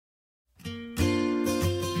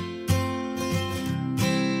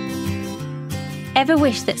Ever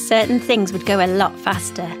wish that certain things would go a lot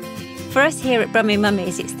faster? For us here at Brummy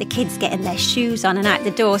Mummies, it's the kids getting their shoes on and out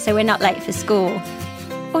the door so we're not late for school.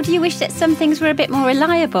 Or do you wish that some things were a bit more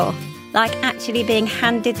reliable, like actually being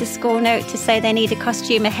handed the school note to say they need a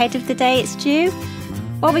costume ahead of the day it's due?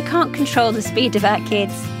 Well, we can't control the speed of our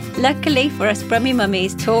kids. Luckily for us Brummy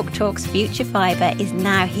Mummies, TalkTalk's Future Fibre is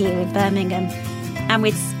now here in Birmingham. And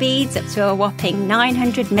with speeds up to a whopping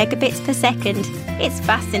 900 megabits per second, it's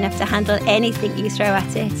fast enough to handle anything you throw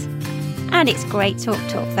at it. And it's great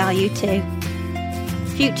TalkTalk value too.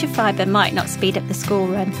 Future Fibre might not speed up the school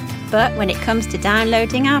run, but when it comes to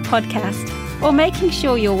downloading our podcast or making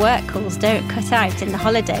sure your work calls don't cut out in the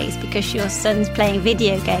holidays because your son's playing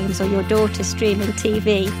video games or your daughter's streaming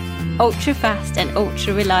TV, ultra-fast and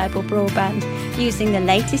ultra-reliable broadband using the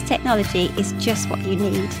latest technology is just what you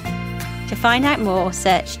need. To find out more,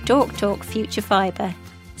 search TalkTalk Future Fibre,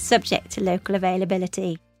 subject to local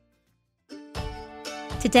availability.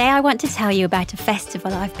 Today I want to tell you about a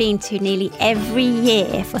festival I've been to nearly every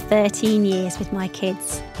year for 13 years with my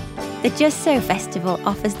kids. The Just So Festival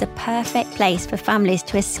offers the perfect place for families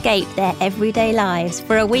to escape their everyday lives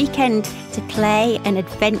for a weekend to play and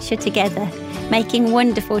adventure together, making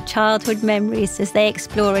wonderful childhood memories as they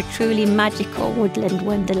explore a truly magical woodland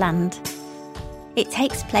wonderland. It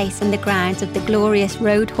takes place in the grounds of the glorious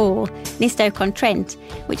Road Hall near Stoke-on-Trent,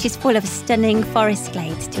 which is full of stunning forest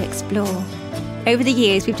glades to explore. Over the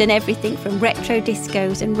years, we've done everything from retro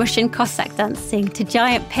discos and Russian Cossack dancing to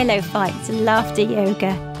giant pillow fights and laughter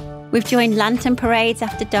yoga. We've joined lantern parades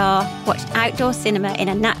after dark, watched outdoor cinema in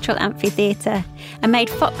a natural amphitheatre, and made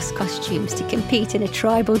fox costumes to compete in a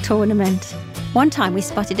tribal tournament. One time we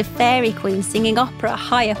spotted a fairy queen singing opera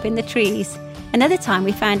high up in the trees. Another time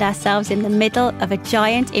we found ourselves in the middle of a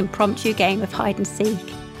giant impromptu game of hide and seek.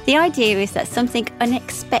 The idea is that something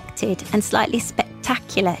unexpected and slightly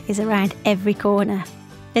spectacular is around every corner.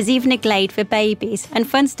 There's even a glade for babies and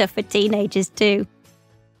fun stuff for teenagers too.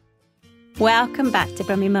 Welcome back to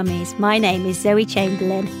Brummy Mummies. My name is Zoe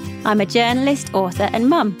Chamberlain. I'm a journalist, author and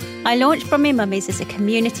mum. I launched Brummy Mummies as a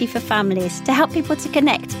community for families to help people to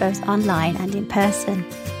connect both online and in person.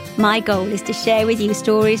 My goal is to share with you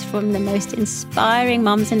stories from the most inspiring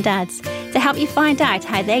mums and dads to help you find out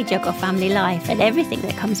how they juggle family life and everything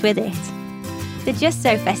that comes with it. The Just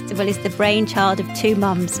So Festival is the brainchild of two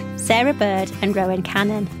mums, Sarah Bird and Rowan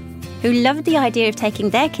Cannon, who loved the idea of taking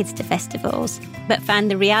their kids to festivals, but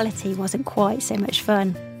found the reality wasn't quite so much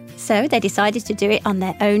fun. So they decided to do it on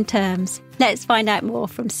their own terms. Let's find out more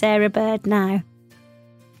from Sarah Bird now.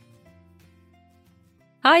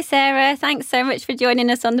 Hi, Sarah. Thanks so much for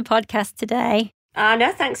joining us on the podcast today. Oh,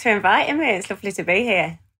 no, thanks for inviting me. It's lovely to be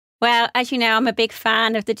here. Well, as you know, I'm a big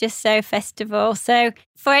fan of the Just So Festival. So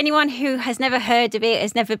for anyone who has never heard of it,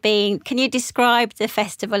 has never been, can you describe the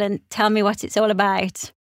festival and tell me what it's all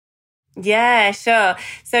about? Yeah, sure.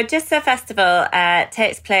 So Just So Festival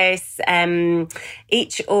takes place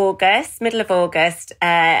each August, middle of August,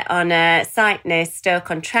 on a site near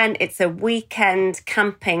Stoke-on-Trent. It's a weekend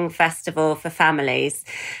camping festival for families.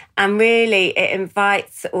 And really, it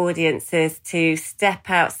invites audiences to step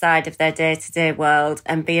outside of their day-to-day world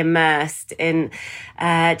and be immersed in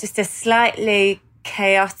just a slightly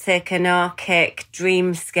chaotic, anarchic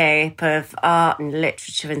dreamscape of art and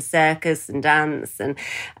literature and circus and dance and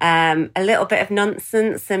a little bit of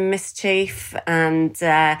nonsense and mischief and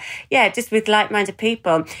just with like-minded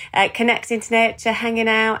people connecting to nature, hanging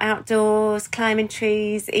out outdoors, climbing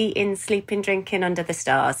trees, eating, sleeping, drinking under the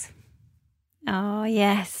stars. Oh,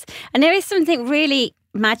 yes. And there is something really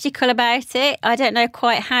magical about it. I don't know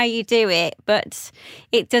quite how you do it, but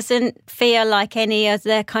it doesn't feel like any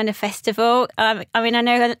other kind of festival. I mean, I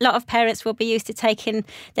know a lot of parents will be used to taking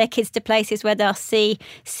their kids to places where they'll see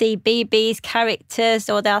BB's characters,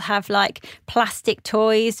 or they'll have like plastic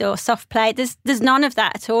toys or soft play. There's none of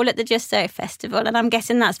that at all at the Just So Festival, and I'm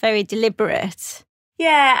guessing that's very deliberate.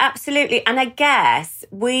 Yeah, absolutely. And I guess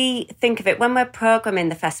we think of it when we're programming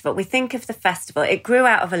the festival, we think of the festival, it grew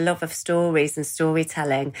out of a love of stories and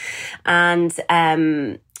storytelling. And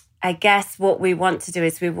I guess what we want to do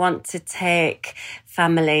is we want to take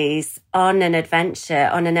families on an adventure,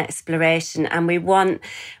 on an exploration. And we've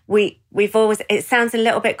always, it sounds a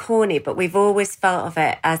little bit corny, but we've always felt of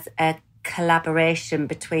it as a collaboration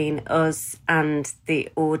between us and the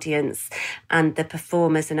audience and the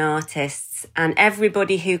performers and artists, and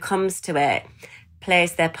everybody who comes to it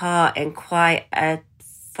plays their part in quite a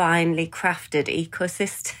finely crafted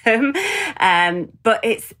ecosystem. But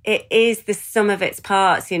it is the sum of its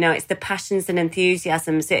parts, you know, it's the passions and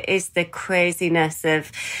enthusiasms. It is the craziness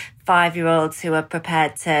of 5-year-olds who are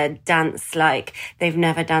prepared to dance like they've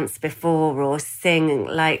never danced before, or sing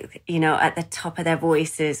like, at the top of their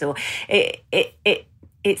voices, or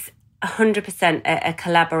it's 100% a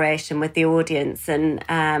collaboration with the audience.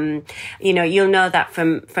 And you'll know that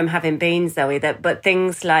from having been, Zoe, but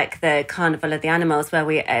things like the Carnival of the Animals, where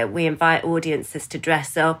we invite audiences to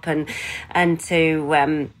dress up and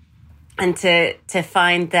to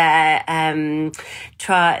find their animal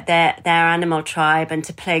tribe, and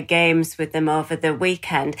to play games with them over the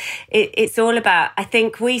weekend. It's all about, I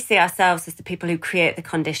think we see ourselves as the people who create the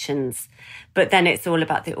conditions, but then it's all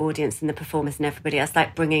about the audience and the performers and everybody else,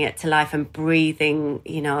 like bringing it to life and breathing,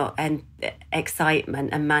 and excitement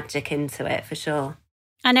and magic into it, for sure.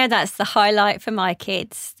 I know that's the highlight for my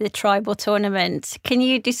kids, the tribal tournament. Can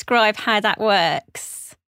you describe how that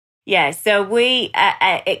works? Yeah, so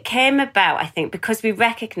it came about, I think, because we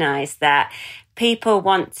recognised that people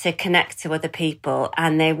want to connect to other people,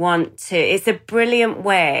 and it's a brilliant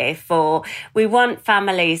way we want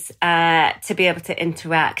families to be able to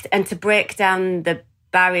interact and to break down the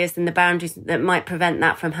barriers and the boundaries that might prevent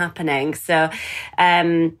that from happening. So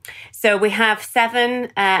we have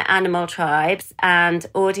 7 animal tribes, and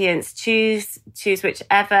audience choose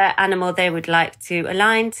whichever animal they would like to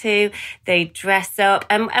align to. They dress up,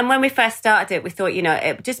 and when we first started it, we thought,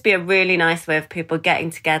 it would just be a really nice way of people getting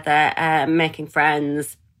together, making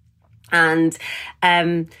friends, and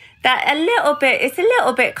that it's a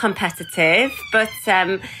little bit competitive, but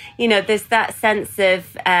there's that sense of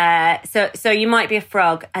so you might be a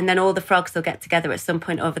frog, and then all the frogs will get together at some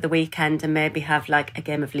point over the weekend and maybe have like a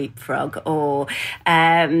game of leapfrog, or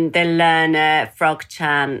they'll learn a frog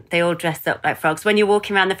chant. They all dress up like frogs. When you're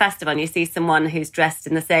walking around the festival and you see someone who's dressed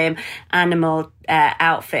in the same animal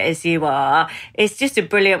outfit as you are, it's just a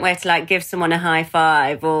brilliant way to like give someone a high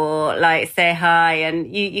five or like say hi,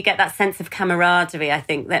 and you get that sense of camaraderie, I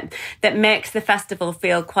think, that makes the festival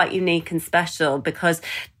feel quite unique and special, because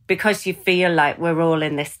you feel like we're all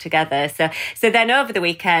in this together. So then over the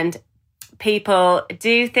weekend, people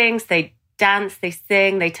do things, they dance, they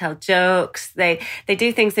sing, they tell jokes, they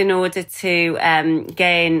do things in order to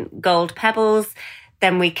gain gold pebbles.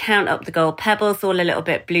 Then we count up the gold pebbles, all a little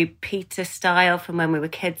bit Blue Peter style from when we were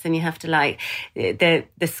kids, and you have to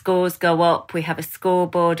the scores go up. We have a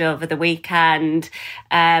scoreboard over the weekend.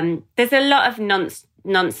 There's a lot of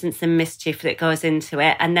nonsense and mischief that goes into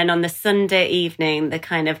it. And then on the Sunday evening, the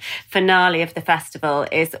kind of finale of the festival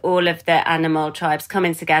is all of the animal tribes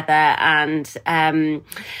coming together, and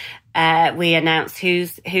we announce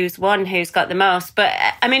who's won, who's got the most. But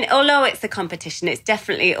I mean, although it's a competition, it's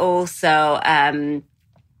definitely also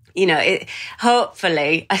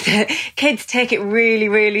hopefully kids take it really,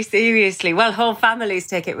 really seriously. Well, whole families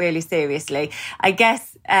take it really seriously. I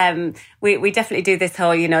guess we definitely do this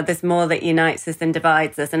whole, there's more that unites us than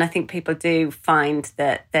divides us. And I think people do find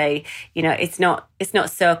that they, it's not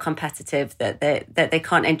so competitive that they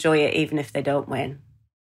can't enjoy it even if they don't win.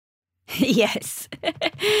 Yes.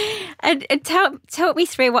 and talk me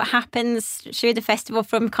through what happens through the festival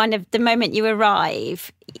from kind of the moment you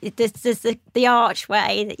arrive. There's the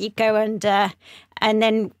archway that you go under, and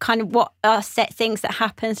then kind of what are set things that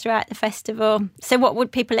happen throughout the festival. So what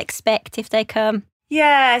would people expect if they come?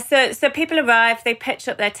 Yeah, so people arrive, they pitch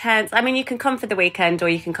up their tents. I mean, you can come for the weekend or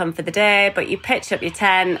you can come for the day, but you pitch up your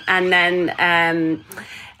tent and then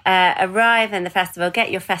arrive in the festival, get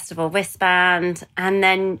your festival wristband, and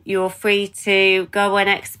then you're free to go and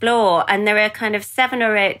explore. And there are kind of 7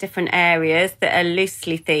 or 8 different areas that are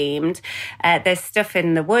loosely themed. There's stuff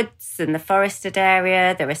in the woods and the forested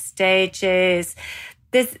area. There are stages.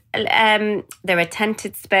 There are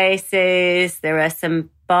tented spaces. There are some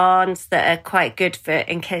barns that are quite good for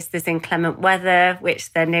in case there's inclement weather,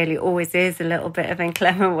 which there nearly always is a little bit of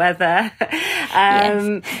inclement weather.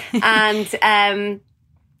 Yes.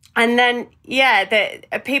 And then,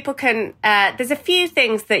 people can, there's a few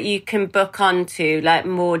things that you can book onto, like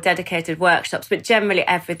more dedicated workshops, but generally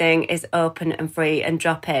everything is open and free and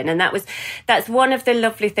drop in. And that's one of the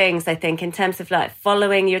lovely things, I think, in terms of like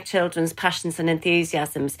following your children's passions and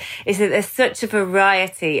enthusiasms, is that there's such a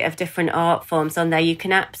variety of different art forms on there. You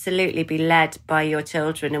can absolutely be led by your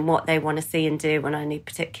children and what they want to see and do on any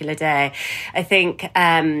particular day. I think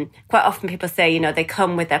quite often people say, they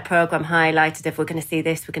come with their programme highlighted, if we're going to see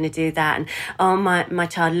this, we're going to do that, and my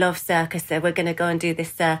child loves circus, so we're going to go and do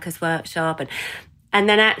this circus workshop, and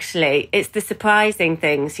then actually it's the surprising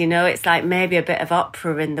things, it's like maybe a bit of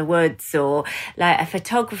opera in the woods, or like a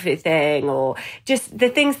photography thing, or just the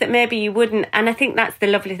things that maybe you wouldn't. And I think that's the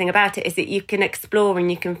lovely thing about it, is that you can explore and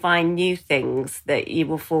you can find new things that you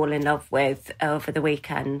will fall in love with over the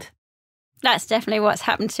weekend. That's definitely what's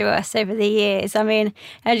happened to us over the years. I mean,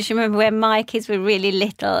 I just remember when my kids were really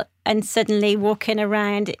little and suddenly walking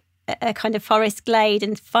around a kind of forest glade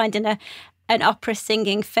and finding an opera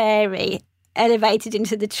singing fairy elevated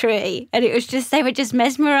into the tree. And it was just, they were just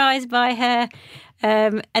mesmerised by her.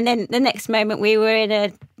 And then the next moment we were in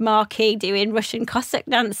a marquee doing Russian Cossack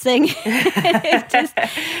dancing. It's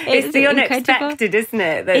the unexpected, isn't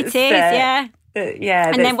it? It is, yeah.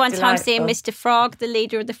 And then one time delightful. seeing Mr. Frog, the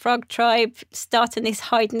leader of the frog tribe, starting this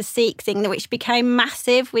hide and seek thing, which became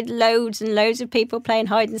massive with loads and loads of people playing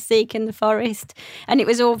hide and seek in the forest. And it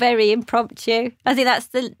was all very impromptu. I think that's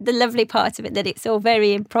the lovely part of it, that it's all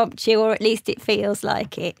very impromptu, or at least it feels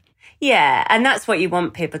like it. Yeah, and that's what you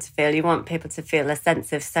want people to feel. You want people to feel a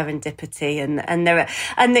sense of serendipity, and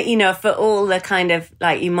that, you know, for all the kind of,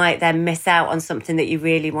 like, you might then miss out on something that you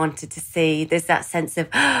really wanted to see. There's that sense of,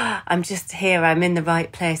 I'm just here, I'm in the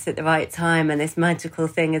right place at the right time, and this magical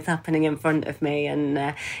thing is happening in front of me.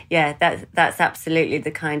 And that's absolutely the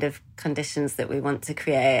kind of conditions that we want to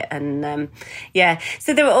create. And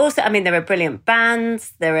so there are also, I mean, there are brilliant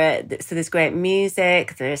bands, there's great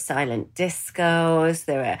music, there are silent discos,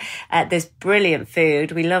 there's brilliant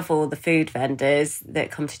food. We love all the food vendors that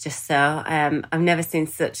come to Just So. I've never seen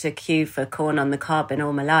such a queue for corn on the cob in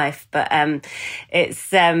all my life, but it's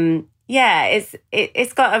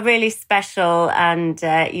got a really special and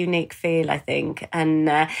unique feel, I think. And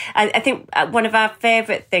I think one of our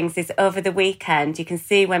favourite things is over the weekend, you can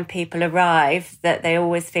see when people arrive that they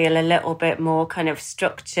always feel a little bit more kind of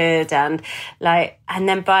structured, and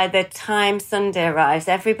then by the time Sunday arrives,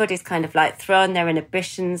 everybody's kind of like thrown their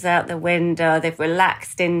inhibitions out the window. They've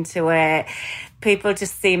relaxed into it. People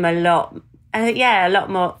just seem a lot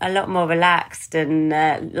more relaxed and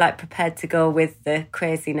prepared to go with the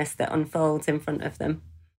craziness that unfolds in front of them.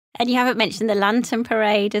 And you haven't mentioned the lantern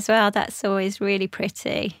parade as well. That's always really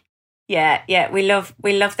pretty. Yeah, we love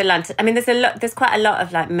the lantern. I mean, there's quite a lot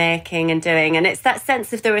of like making and doing, and it's that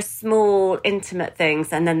sense of there are small, intimate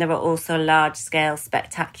things, and then there are also large scale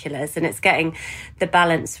spectaculars, and it's getting the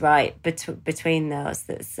balance right between those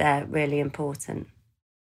that's really important.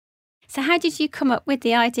 So how did you come up with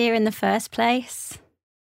the idea in the first place?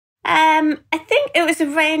 I think it was a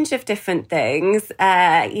range of different things.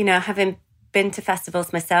 Having been to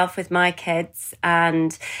festivals myself with my kids,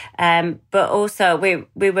 and but also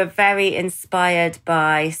we were very inspired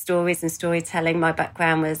by stories and storytelling. My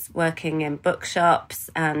background was working in bookshops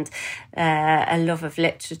and a love of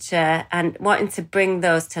literature, and wanting to bring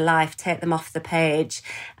those to life, take them off the page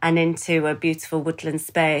and into a beautiful woodland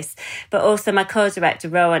space. But also my co-director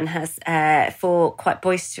Rowan has 4 quite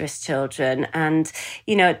boisterous children, and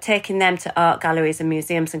taking them to art galleries and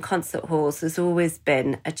museums and concert halls has always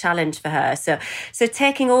been a challenge for her. So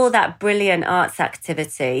taking all that brilliant arts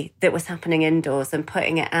activity that was happening indoors and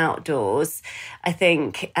putting it outdoors, I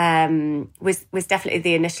think was definitely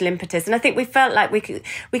the initial impetus. And I think we felt like we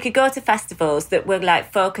could go to festivals that were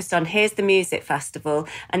like focused on, here's the music festival,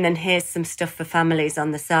 and then here's some stuff for families on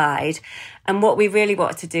the side. And what we really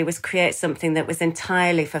wanted to do was create something that was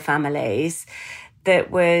entirely for families, that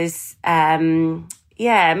was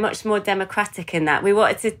much more democratic in that. We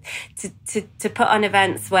wanted to put on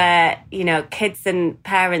events where, kids and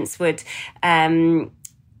parents would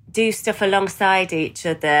do stuff alongside each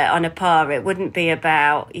other on a par. It wouldn't be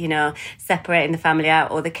about, separating the family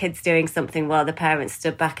out, or the kids doing something while the parents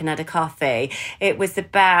stood back and had a coffee. It was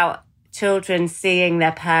about children seeing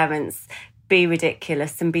their parents be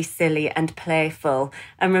ridiculous and be silly and playful,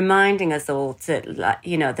 and reminding us all to,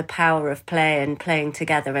 the power of play and playing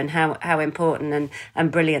together, and how important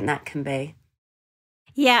and brilliant that can be.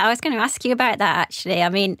 Yeah, I was going to ask you about that, actually. I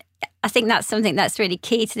mean, I think that's something that's really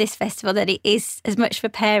key to this festival, that it is as much for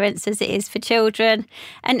parents as it is for children.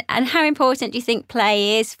 And how important do you think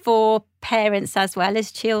play is for parents as well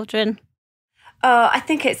as children? Oh, I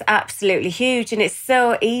think it's absolutely huge, and it's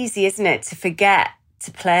so easy, isn't it, to forget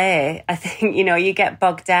to play. I think, you get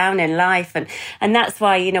bogged down in life, and that's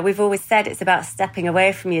why, we've always said it's about stepping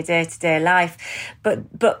away from your day-to-day life.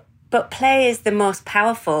 But play is the most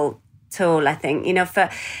powerful tool, I think,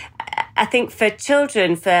 for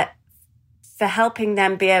children, for helping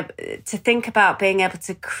them be able to think about being able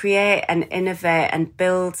to create and innovate and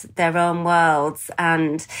build their own worlds,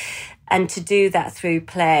 and to do that through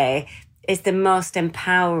play is the most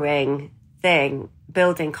empowering thing,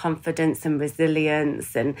 building confidence and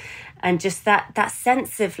resilience, and just that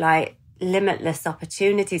sense of like limitless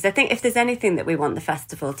opportunities. I think if there's anything that we want the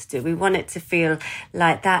festival to do, we want it to feel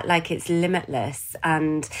like that, like it's limitless,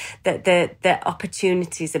 and that the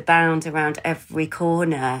opportunities abound around every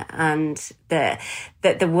corner, and that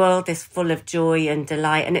the world is full of joy and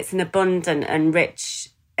delight, and it's an abundant and rich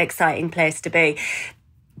exciting place to be.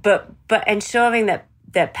 But ensuring that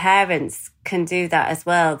parents can do that as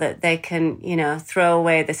well, that they can, throw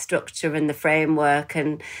away the structure and the framework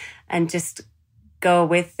and just go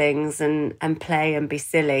with things and play and be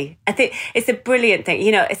silly. I think it's a brilliant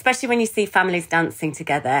thing, especially when you see families dancing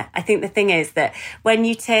together. I think the thing is that when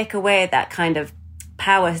you take away that kind of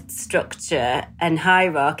power structure and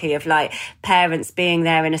hierarchy of like parents being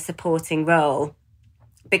there in a supporting role,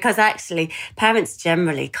 because actually parents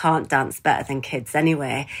generally can't dance better than kids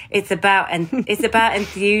anyway. It's about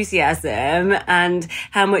enthusiasm and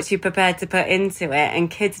how much you're prepared to put into it, and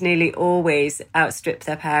kids nearly always outstrip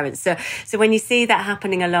their parents. So when you see that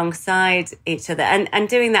happening alongside each other and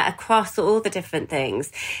doing that across all the different things,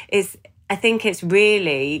 I think it's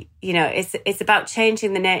really, it's about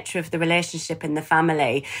changing the nature of the relationship in the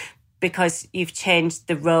family, because you've changed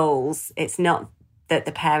the roles. It's not that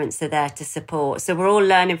the parents are there to support. So we're all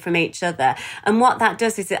learning from each other. And what that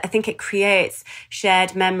does is I think it creates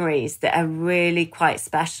shared memories that are really quite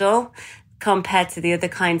special compared to the other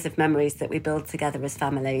kinds of memories that we build together as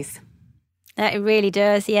families. That it really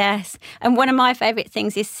does, yes. And one of my favourite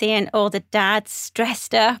things is seeing all the dads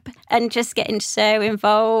dressed up and just getting so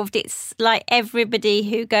involved. It's like everybody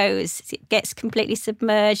who goes gets completely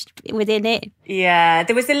submerged within it. Yeah,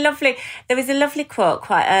 there was a lovely quote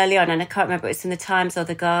quite early on, and I can't remember if it's in the Times or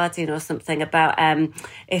the Guardian or something, about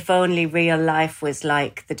if only real life was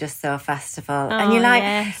like the Just So Festival. And you're like,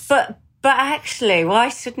 yes. But actually, why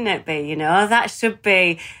shouldn't it be?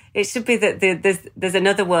 It should be that there's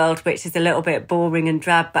another world which is a little bit boring and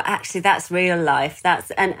drab, but actually that's real life.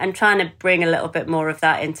 And trying to bring a little bit more of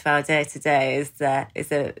that into our day to day is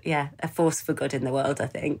a force for good in the world, I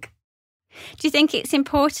think. Do you think it's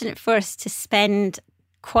important for us to spend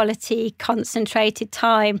quality, concentrated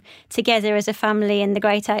time together as a family in the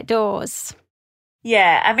great outdoors?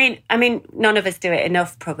 Yeah, I mean, none of us do it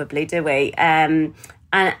enough, probably, do we?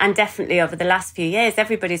 And definitely over the last few years,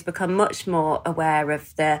 everybody's become much more aware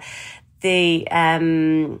of the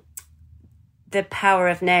power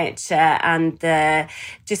of nature and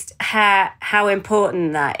just how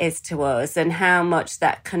important that is to us and how much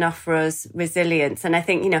that can offer us resilience. And I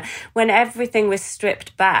think, when everything was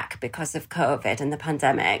stripped back because of COVID and the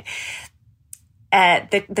pandemic,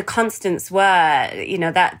 the constants were,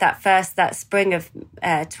 that spring of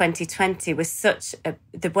 2020 was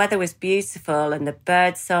the weather was beautiful and the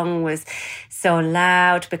bird song was so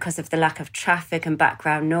loud because of the lack of traffic and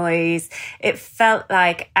background noise. It felt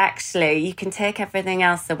like actually you can take everything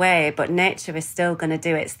else away, but nature is still going to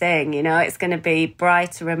do its thing. It's going to be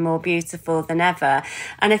brighter and more beautiful than ever.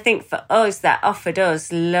 And I think for us, that offered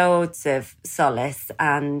us loads of solace,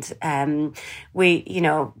 and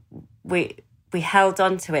we held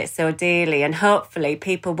on to it so dearly, and hopefully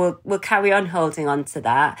people will carry on holding on to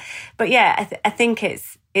that. But yeah, I think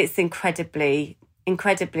it's incredibly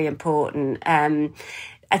important. I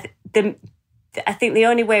think the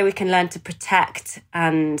only way we can learn to protect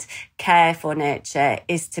and care for nature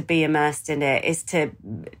is to be immersed in it, is to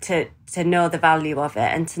know the value of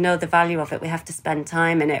it, and to know the value of it, we have to spend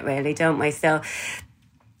time in it, really, don't we? So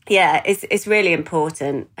yeah, it's really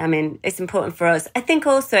important. I mean, it's important for us. I think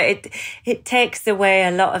also it takes away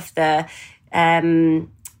a lot of the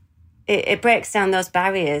it breaks down those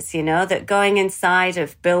barriers, that going inside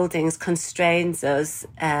of buildings constrains us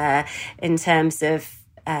in terms of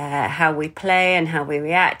how we play and how we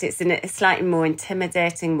react. It's in a slightly more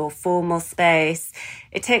intimidating, more formal space.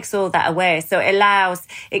 It takes all that away. So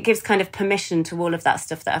it gives kind of permission to all of that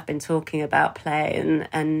stuff that I've been talking about, play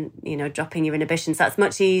and dropping your inhibitions. That's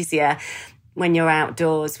much easier when you're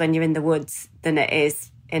outdoors, when you're in the woods, than it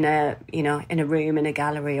is in a room, in a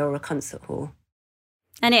gallery or a concert hall.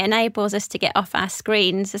 And it enables us to get off our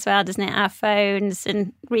screens as well, doesn't it? Our phones,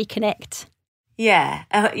 and reconnect. Yeah,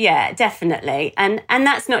 definitely. And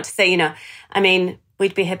that's not to say,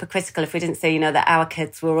 we'd be hypocritical if we didn't say, that our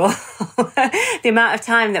kids were all the amount of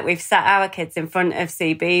time that we've sat our kids in front of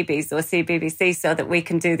CBeebies or CBBC so that we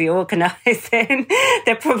can do the organising.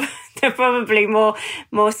 They're probably more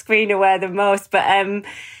screen aware than most, but I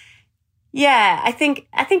think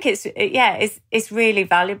it's really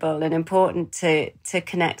valuable and important to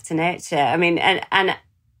connect to nature. I mean,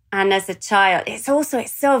 and as a child, it's so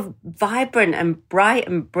vibrant and bright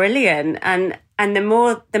and brilliant. And the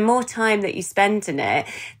more time that you spend in it,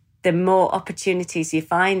 the more opportunities you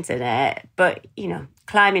find in it. But,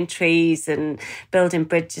 climbing trees and building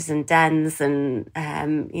bridges and dens and,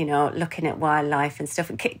 looking at wildlife and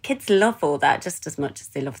stuff. Kids love all that just as much as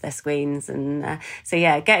they love their screens. And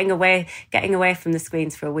getting away from the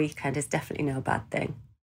screens for a weekend is definitely no bad thing.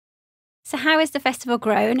 So how has the festival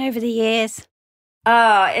grown over the years?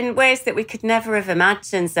 Oh, in ways that we could never have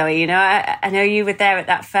imagined, Zoe. You know, I know you were there at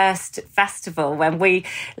that first festival when we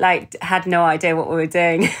had no idea what we were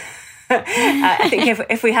doing. I think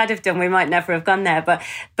if we had have done, we might never have gone there. But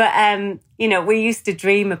you know, we used to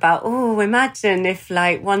dream about, oh, imagine if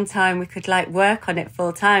one time we could work on it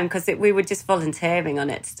full time, because we were just volunteering on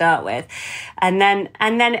it to start with, and then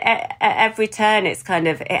at every turn it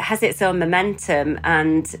has its own momentum,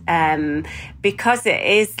 and because it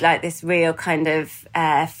is this real kind of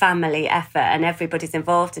family effort and everybody's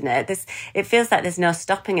involved in it, it feels like there's no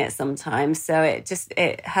stopping it sometimes. So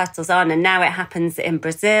it hurtles on, and now it happens in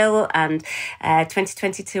Brazil, and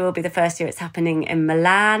 2022 will be the first year it's happening in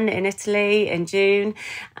Milan in Italy in June,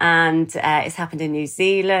 and it's happened in New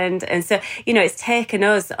Zealand. And so, you know, it's taken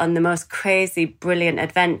us on the most crazy, brilliant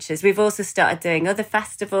adventures. We've also started doing other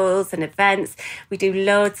festivals and events. We do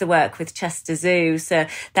loads of work with Chester Zoo. So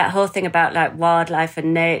that whole thing about wildlife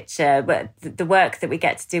and nature, but the work that we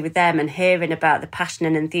get to do with them, and hearing about the passion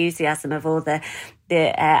and enthusiasm of all the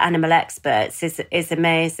animal experts is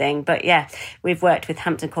amazing. But yeah, we've worked with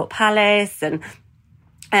Hampton Court Palace and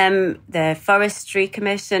the Forestry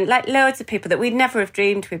Commission, loads of people that we'd never have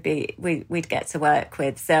dreamed we'd get to work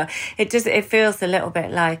with. So it feels a little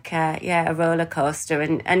bit like a roller coaster,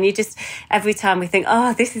 and you just, every time we think,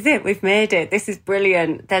 oh, this is it, we've made it, this is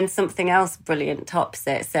brilliant, then something else brilliant tops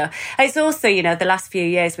it. So it's also, you know, the last few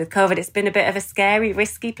years with COVID, it's been a bit of a scary,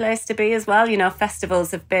 risky place to be as well. You know,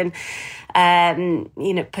 festivals have been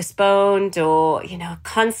you know, postponed, or, you know,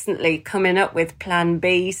 constantly coming up with plan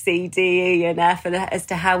B, C, D, E and F as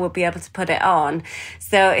to how we'll be able to put it on.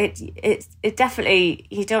 So it definitely,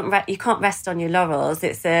 you can't rest on your laurels.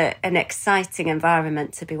 It's an exciting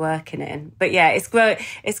environment to be working in. But yeah, it's grown.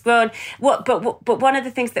 But one of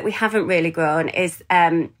the things that we haven't really grown is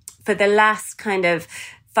for the last kind of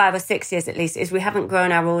 5 or 6 years at least, is we haven't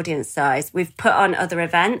grown our audience size. We've put on other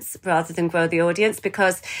events rather than grow the audience,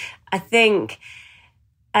 because I think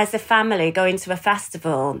as a family going to a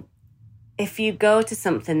festival, if you go to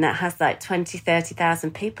something that has 20,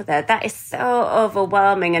 30,000 people there, that is so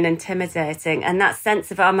overwhelming and intimidating. And that sense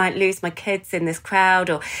of, I might lose my kids in this crowd,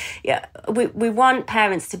 or we want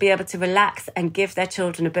parents to be able to relax and give their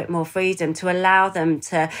children a bit more freedom, to allow them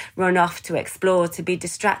to run off, to explore, to be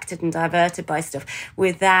distracted and diverted by stuff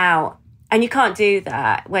without. And you can't do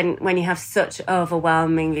that when you have such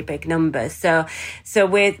overwhelmingly big numbers. So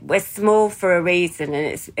we're small for a reason,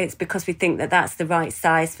 and it's because we think that that's the right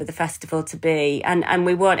size for the festival to be. And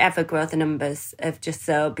we won't ever grow the numbers of Just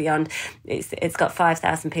So beyond. It's got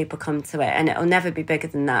 5,000 people come to it, and it'll never be bigger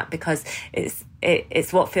than that, because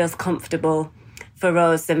it's what feels comfortable for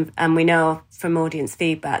us, and we know from audience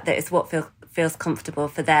feedback that it's what feels comfortable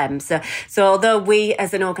for them. So although we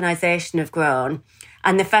as an organisation have grown,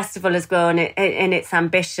 and the festival has grown in its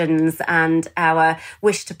ambitions and our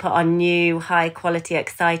wish to put on new, high quality,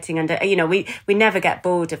 exciting, and, you know, we never get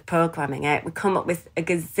bored of programming it. We come up with a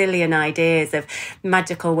gazillion ideas of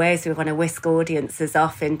magical ways we want to whisk audiences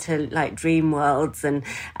off into dream worlds. And,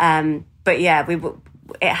 but yeah,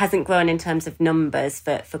 it hasn't grown in terms of numbers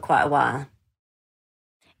for quite a while.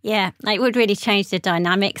 Yeah, it would really change the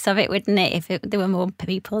dynamics of it, wouldn't it, if there were more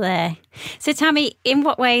people there? So tell me, in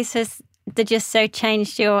what ways has the Just So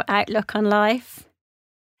changed your outlook on life?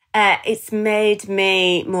 It's made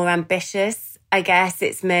me more ambitious, I guess.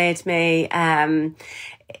 It's made me...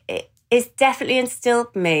 It's definitely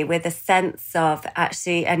instilled me with a sense of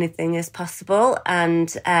actually anything is possible.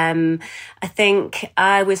 And I think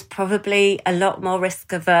I was probably a lot more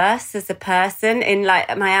risk averse as a person in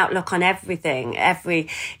my outlook on everything.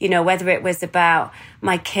 You know, whether it was about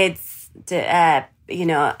my kids, you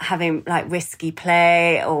know, having risky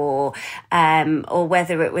play, or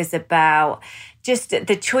whether it was about just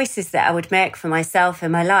the choices that I would make for myself in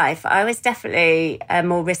my life. I was definitely a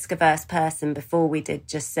more risk-averse person before we did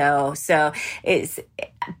Just So. So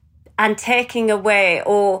and taking away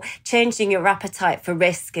or changing your appetite for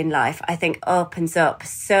risk in life, I think opens up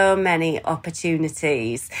so many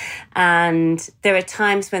opportunities. And there are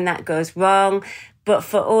times when that goes wrong, but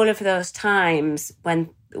for all of those times when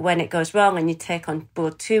it goes wrong and you take on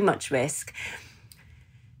board too much risk,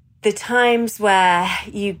 the times where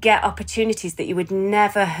you get opportunities that you would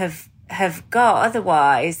never have got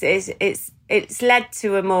otherwise, it's led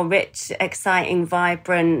to a more rich, exciting,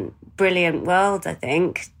 vibrant, brilliant world, I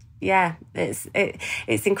think. Yeah,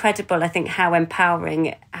 it's incredible, I think, how empowering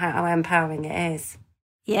it is.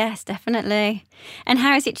 Yes, definitely. And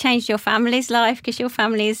how has it changed your family's life? Because your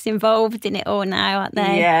family is involved in it all now, aren't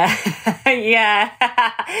they? Yeah, yeah.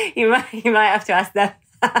 You might have to ask them.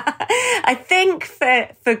 I think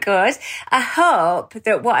for good. I hope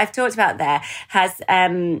that what I've talked about there has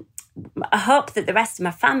I hope that the rest of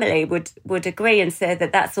my family would agree and say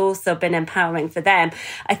that that's also been empowering for them.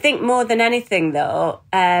 I think more than anything, though,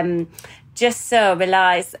 Just So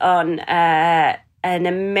relies on an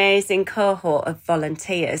amazing cohort of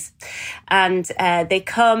volunteers, and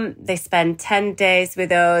they spend 10 days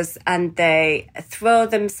with us, and they throw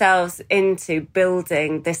themselves into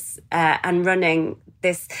building this and running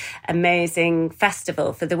this amazing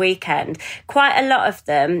festival for the weekend. Quite a lot of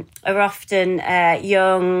them are often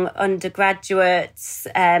young undergraduates.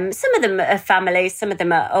 Some of them are families, some of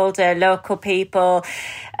them are older local people,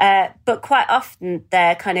 but quite often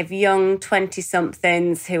they're kind of young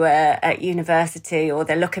 20-somethings who are at university, or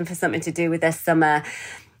they're looking for something to do with their summer.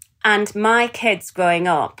 And my kids growing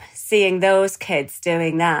up, seeing those kids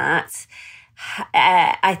doing that,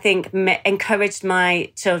 I think encouraged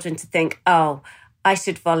my children to think, oh, I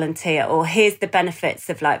should volunteer, or here's the benefits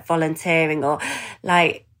of like volunteering, or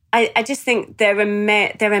like I just think they're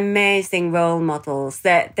amazing role models.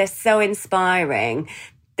 They're so inspiring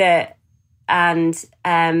that. And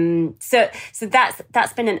so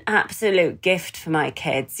that's been an absolute gift for my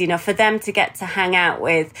kids, you know, for them to get to hang out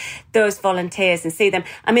with those volunteers and see them.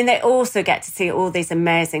 I mean, they also get to see all these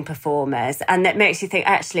amazing performers, and that makes you think,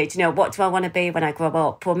 actually, do you know, what do I want to be when I grow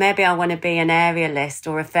up? Or maybe I want to be an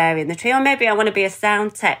aerialist or a fairy in the tree, or maybe I want to be a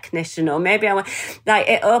sound technician, or maybe I want, like,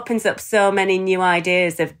 it opens up so many new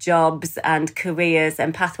ideas of jobs and careers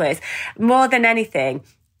and pathways. More than anything,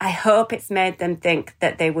 I hope it's made them think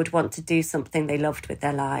that they would want to do something they loved with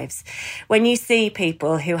their lives. When you see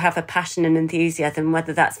people who have a passion and enthusiasm,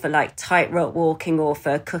 whether that's for like tightrope walking or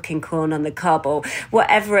for cooking corn on the cob or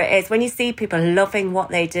whatever it is, when you see people loving what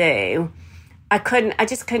they do, I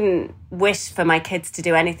just couldn't wish for my kids to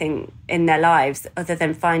do anything in their lives other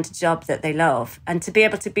than find a job that they love, and to be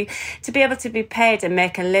able to be paid and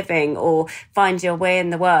make a living, or find your way in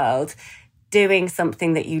the world doing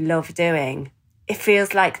something that you love doing. It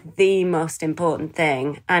feels like the most important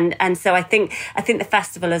thing. And so I think the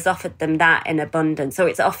festival has offered them that in abundance. So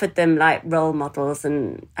it's offered them like role models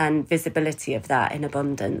and visibility of that in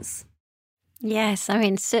abundance. Yes, I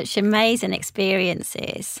mean, such amazing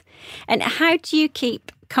experiences. And how do you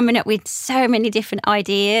keep coming up with so many different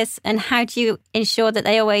ideas? And how do you ensure that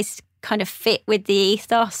they always kind of fit with the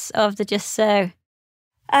ethos of the Just So?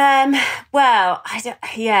 Well,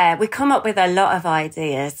 we come up with a lot of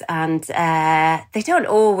ideas, and they don't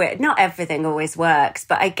always, not everything always works,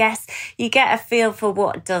 but I guess you get a feel for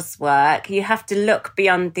what does work. You have to look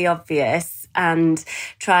beyond the obvious and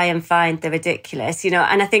try and find the ridiculous, you know.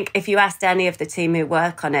 And I think if you asked any of the team who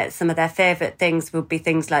work on it, some of their favourite things would be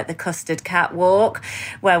things like the custard catwalk,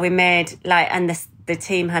 where we made the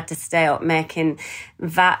team had to stay up making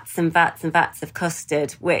vats and vats and vats of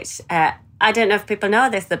custard, which I don't know if people know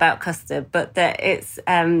this about custard, but that it's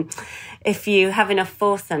if you have enough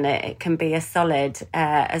force on it, it can be a solid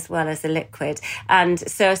as well as a liquid. And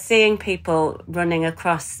so seeing people running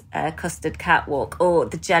across a custard catwalk, or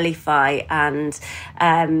the jelly fight, and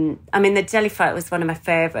the jelly fight was one of my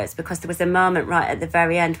favourites, because there was a moment right at the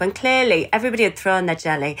very end when clearly everybody had thrown their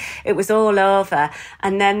jelly, it was all over,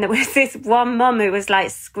 and then there was this one mum who was like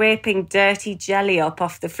scraping dirty jelly up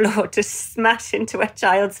off the floor to smash into a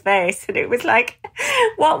child's face, and it was like,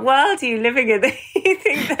 what world are you living in that you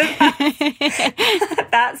think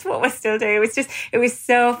that's what we're still doing? It was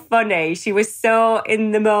so funny. She was so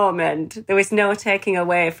in the moment. There was no taking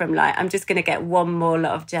away from like, I'm just going to get one more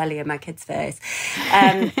lot of jelly in my kid's face.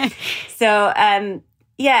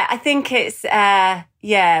 I think it's,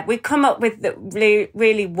 we come up with the really,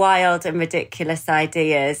 really wild and ridiculous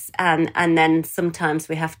ideas, and then sometimes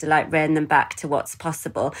we have to like rein them back to what's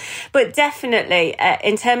possible. But definitely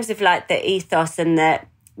in terms of like the ethos, and that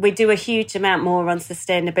we do a huge amount more on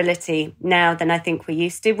sustainability now than I think we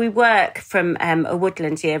used to. We work from a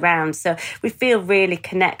woodland year round, so we feel really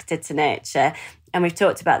connected to nature, and we've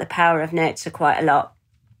talked about the power of nature quite a lot.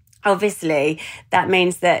 Obviously, that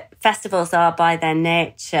means that festivals are, by their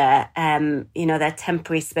nature, they're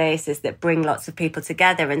temporary spaces that bring lots of people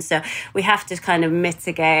together. And so we have to kind of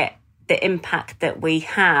mitigate the impact that we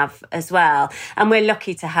have as well. And we're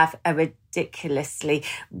lucky to have a ridiculously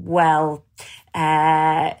well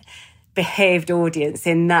behaved audience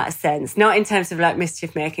in that sense, not in terms of like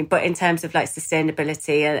mischief making, but in terms of like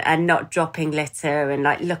sustainability and not dropping litter and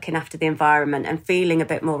like looking after the environment and feeling a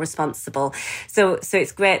bit more responsible. So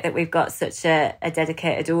it's great that we've got such a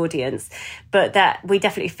dedicated audience, but that we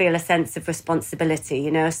definitely feel a sense of responsibility,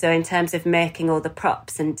 you know. So in terms of making all the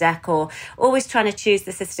props and decor, always trying to choose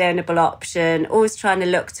the sustainable option, always trying to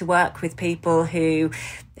look to work with people who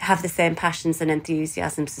have the same passions and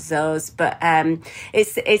enthusiasms as us. But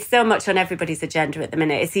it's so much on everybody's agenda at the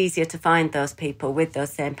minute. It's easier to find those people with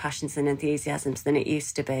those same passions and enthusiasms than it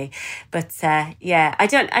used to be. But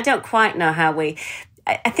I don't quite know how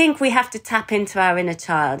I think we have to tap into our inner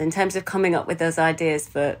child in terms of coming up with those ideas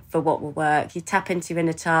for what will work. You tap into your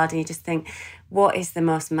inner child and you just think, what is the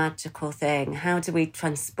most magical thing? How do we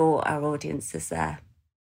transport our audiences there?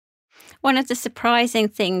 One of the surprising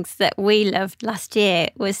things that we loved last year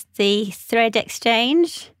was the thread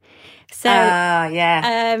exchange. So,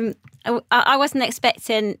 I wasn't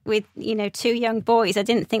expecting with, 2 young boys, I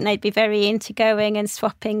didn't think they'd be very into going and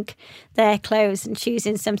swapping their clothes and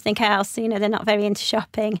choosing something else. They're not very into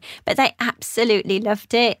shopping, but they absolutely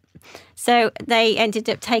loved it. So they ended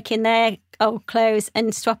up taking their old clothes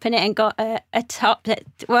and swapping it and got a top that,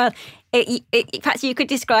 perhaps you could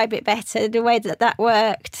describe it better, the way that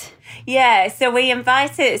worked. Yeah, so we have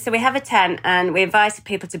a tent and we invited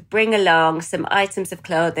people to bring along some items of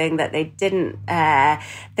clothing that they didn't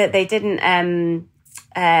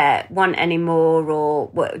want anymore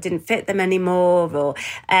or didn't fit them anymore, or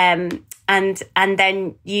and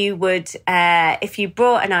then you would, if you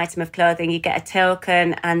brought an item of clothing, you get a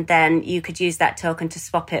token, and then you could use that token to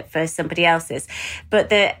swap it for somebody else's. But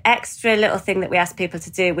the extra little thing that we asked people to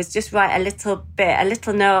do was just write a little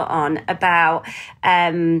note on about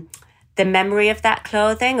the memory of that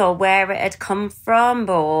clothing, or where it had come from,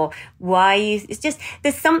 or why it's just,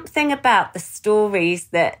 there's something about the stories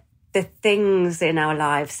that the things in our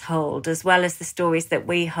lives hold, as well as the stories that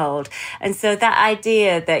we hold. And so that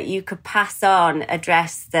idea that you could pass on a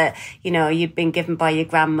dress that, you'd been given by your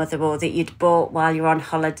grandmother, or that you'd bought while you're on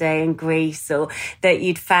holiday in Greece, or that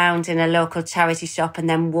you'd found in a local charity shop and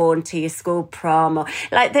then worn to your school prom, or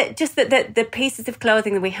like that, just that the pieces of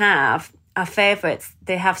clothing that we have, our favourites,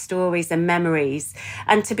 they have stories and memories.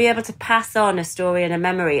 And to be able to pass on a story and a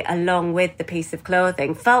memory along with the piece of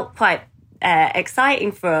clothing felt quite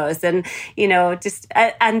exciting for us. And,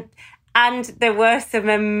 and there were some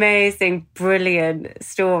amazing, brilliant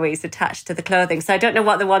stories attached to the clothing. So I don't know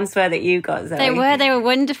what the ones were that you got, Zoe. They were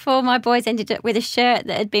wonderful. My boys ended up with a shirt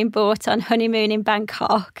that had been bought on honeymoon in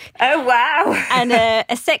Bangkok. Oh, wow. And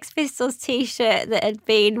a Sex Pistols T-shirt that had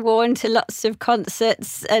been worn to lots of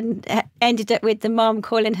concerts, and ended up with the mom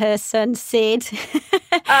calling her son Sid.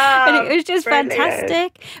 And it was just brilliant.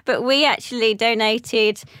 Fantastic. But we actually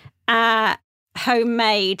donated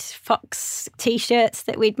homemade Fox T-shirts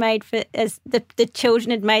that we'd made as the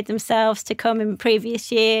children had made themselves to come in previous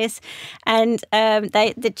years, and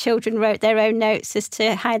the children wrote their own notes as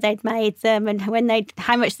to how they'd made them and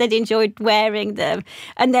how much they'd enjoyed wearing them.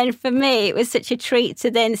 And then for me, it was such a treat to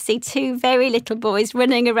then see 2 very little boys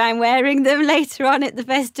running around wearing them later on at the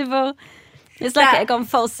festival. It's like it had gone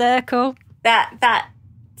full circle. That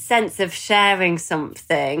sense of sharing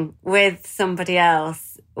something with somebody else,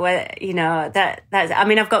 where that's, I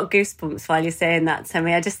mean, I've got goosebumps while you're saying that to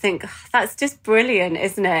me. I just think that's just brilliant,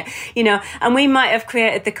 isn't it? And we might have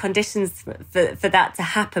created the conditions for that to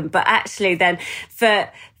happen, but actually then for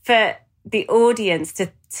the audience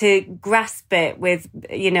to grasp it with,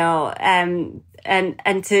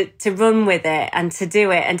 and to run with it and to do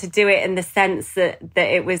it in the sense that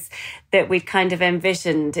it was, that we'd kind of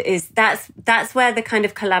envisioned, that's where the kind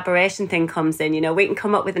of collaboration thing comes in. We can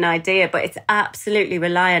come up with an idea, but it's absolutely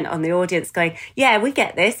reliant on the audience going, yeah, we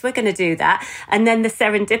get this, we're going to do that. And then the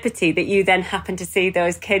serendipity that you then happen to see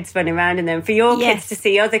those kids running around in them, for your kids to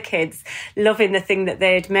see other kids loving the thing that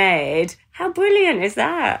they'd made. How brilliant is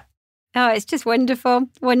that? Oh, it's just wonderful,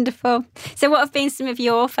 wonderful. So what have been some of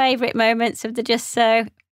your favourite moments of the Just So?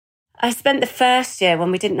 I spent the first year,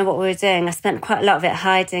 when we didn't know what we were doing, I spent quite a lot of it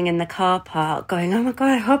hiding in the car park going, oh my God,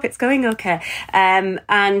 I hope it's going okay. And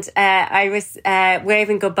I was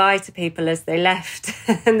waving goodbye to people as they left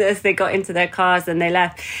and as they got into their cars and they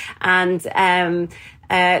left. And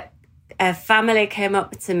a family came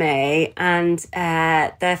up to me and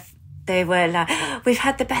they were like, we've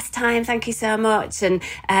had the best time, thank you so much. And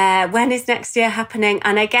when is next year happening?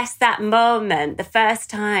 And I guess that moment, the first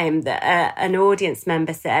time that an audience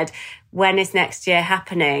member said, when is next year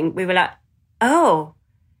happening? We were like, oh,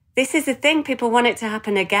 this is a thing. People want it to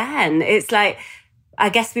happen again. It's like, I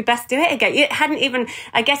guess we best do it again. It hadn't even,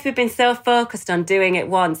 I guess we've been so focused on doing it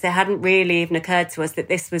once, it hadn't really even occurred to us that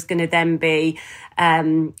this was going to then be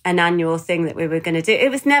an annual thing that we were going to do. It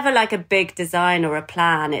was never like a big design or a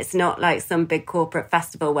plan. It's not like some big corporate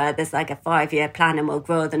festival where there's like a 5-year plan and we'll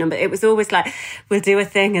grow the number. It was always like, we'll do a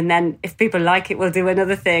thing and then if people like it, we'll do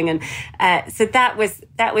another thing. And so that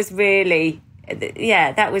was really,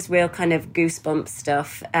 that was real kind of goosebump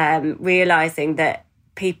stuff, realising that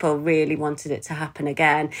people really wanted it to happen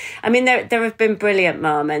again. I mean, there have been brilliant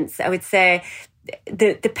moments. I would say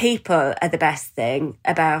the people are the best thing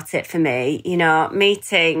about it for me, you know,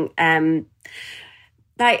 meeting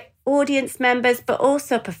like audience members, but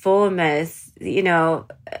also performers, you know,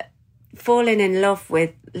 falling in love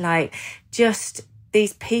with like just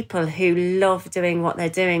these people who love doing what they're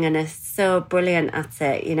doing and are so brilliant at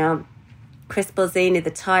it, you know. Chris Bolzini,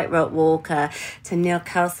 the tightrope walker, to Neil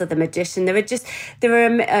Kelso, the magician. There were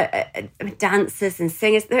dancers and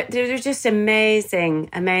singers. There were just amazing,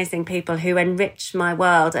 amazing people who enrich my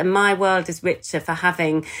world. And my world is richer for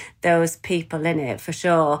having those people in it, for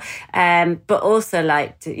sure. But also,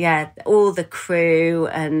 like, yeah, all the crew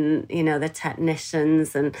and, you know, the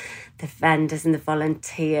technicians and the vendors and the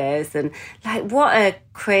volunteers. And, like, what a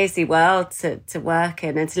crazy world to work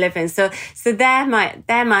in and to live in. So they're my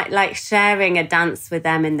like sharing a dance with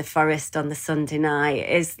them in the forest on the Sunday night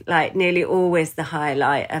is like nearly always the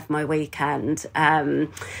highlight of my weekend. And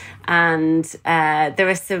there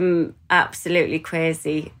are some absolutely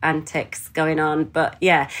crazy antics going on, but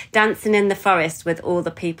yeah, dancing in the forest with all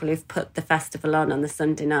the people who've put the festival on the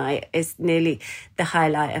Sunday night is nearly the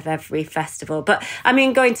highlight of every festival. But I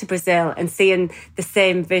mean, going to Brazil and seeing the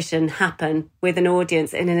same vision happen with an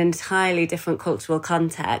audience in an entirely different cultural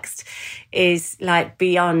context is like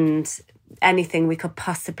beyond anything we could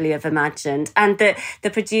possibly have imagined. And the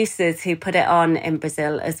producers who put it on in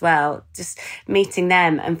Brazil as well, just meeting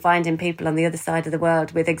them and finding people on the other side of the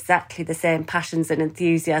world with exactly the same passions and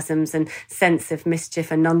enthusiasms and sense of mischief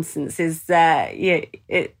and nonsense is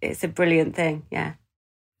it's a brilliant thing. Yeah,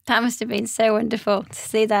 that must have been so wonderful to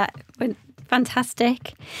see that.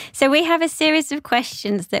 Fantastic. So we have a series of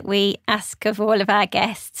questions that we ask of all of our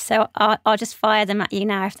guests. So I'll just fire them at you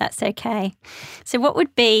now, if that's okay. So what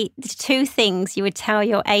would be the 2 things you would tell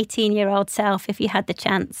your 18-year-old self if you had the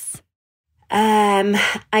chance?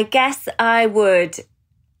 I guess I would...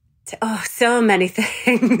 so many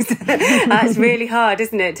things. That's really hard,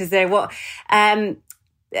 isn't it, to say what...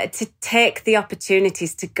 to take the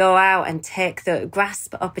opportunities, to go out and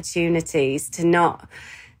grasp opportunities, to not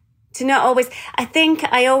always, I think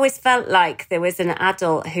I always felt like there was an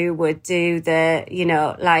adult who would do the, you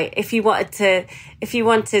know, like if you wanted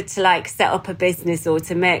to like set up a business or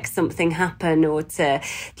to make something happen or to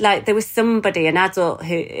like, there was somebody, an adult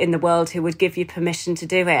who in the world who would give you permission to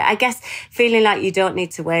do it. I guess feeling like you don't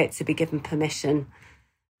need to wait to be given permission.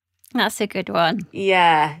 That's a good one.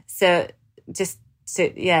 Yeah. So just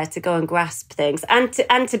to go and grasp things and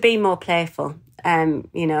to be more playful.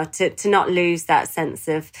 You know, to not lose that sense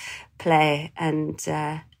of play and,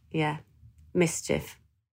 mischief.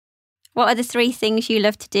 What are the 3 things you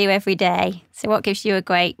love to do every day? So what gives you a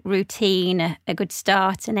great routine, a good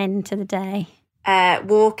start and end to the day?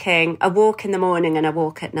 Walking. I walk in the morning and I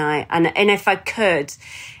walk at night. And if I could,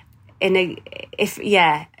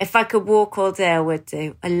 if I could walk all day, I would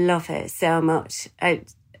do. I love it so much.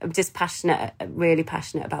 I'm just really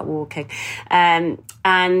passionate about walking.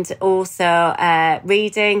 And also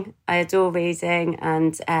reading. I adore reading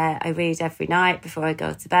and I read every night before I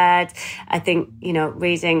go to bed. I think, you know,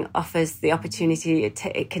 reading offers the opportunity.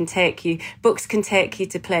 Books can take you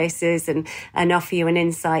to places and offer you an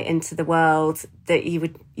insight into the world that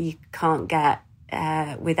you can't get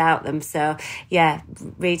without them. So yeah,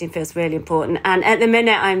 reading feels really important. And at the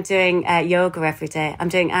minute I'm doing yoga every day. I'm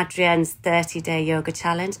doing Adrienne's 30-day yoga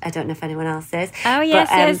challenge. I don't know if anyone else is. Oh yes,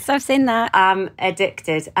 yes, I've seen that. I'm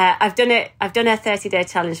addicted. I've done a 30-day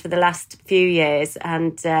challenge for the last few years,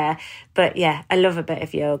 and but yeah, I love a bit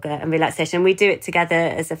of yoga and relaxation. We do it together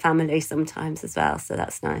as a family sometimes as well, so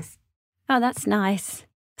that's nice. Oh, that's nice.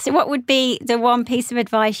 So what would be the one piece of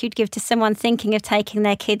advice you'd give to someone thinking of taking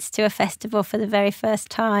their kids to a festival for the very first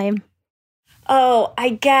time? Oh, I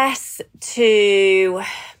guess to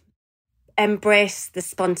embrace the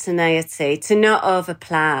spontaneity, to not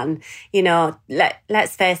overplan. You know,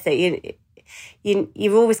 let's face it,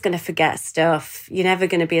 you're always going to forget stuff. You're never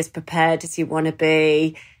going to be as prepared as you want to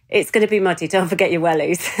be. It's going to be muddy. Don't forget your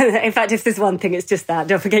wellies. In fact, if there's one thing, it's just that.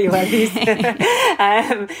 Don't forget your wellies.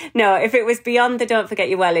 No, if it was beyond the don't forget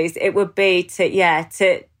your wellies, it would be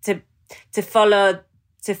to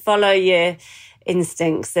follow your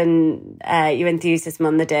instincts and your enthusiasm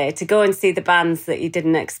on the day, to go and see the bands that you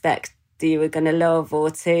didn't expect that you were going to love, or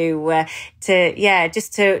to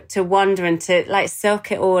wander and to like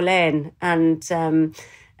soak it all in, and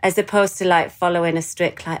as opposed to like following a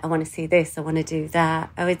strict, like, I want to see this, I want to do that.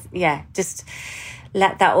 Just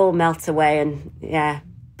let that all melt away and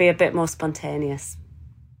be a bit more spontaneous.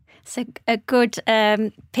 So a good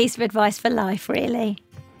piece of advice for life, really.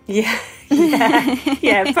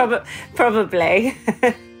 Probably.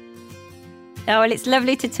 Oh, well, it's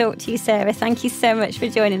lovely to talk to you, Sarah. Thank you so much for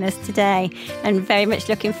joining us today, and very much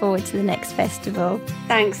looking forward to the next festival.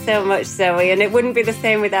 Thanks so much, Zoe, and it wouldn't be the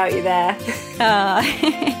same without you there.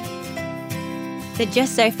 The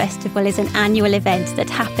Just So Festival is an annual event that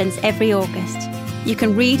happens every August. You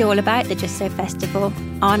can read all about the Just So Festival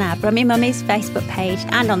on our Brummy Mummies Facebook page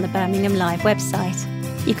and on the Birmingham Live website.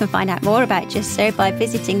 You can find out more about Just So by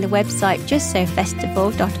visiting the website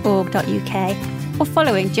justsofestival.org.uk or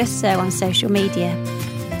following Just So on social media.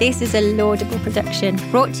 This is a laudable production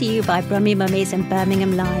brought to you by Brummy Mummies and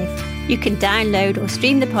Birmingham Live. You can download or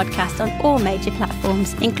stream the podcast on all major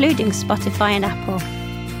platforms, including Spotify and Apple.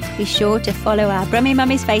 Be sure to follow our Brummy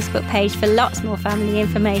Mummies Facebook page for lots more family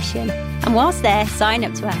information. And whilst there, sign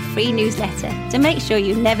up to our free newsletter to make sure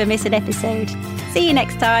you never miss an episode. See you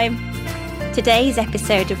next time. Today's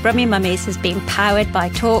episode of Brummy Mummies has been powered by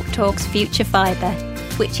TalkTalk's Future Fibre,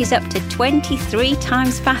 which is up to 23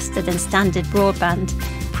 times faster than standard broadband,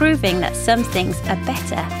 proving that some things are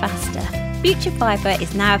better faster. Future Fibre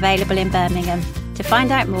is now available in Birmingham. To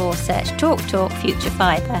find out more, search TalkTalk Future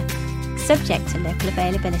Fibre, subject to local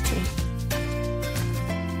availability.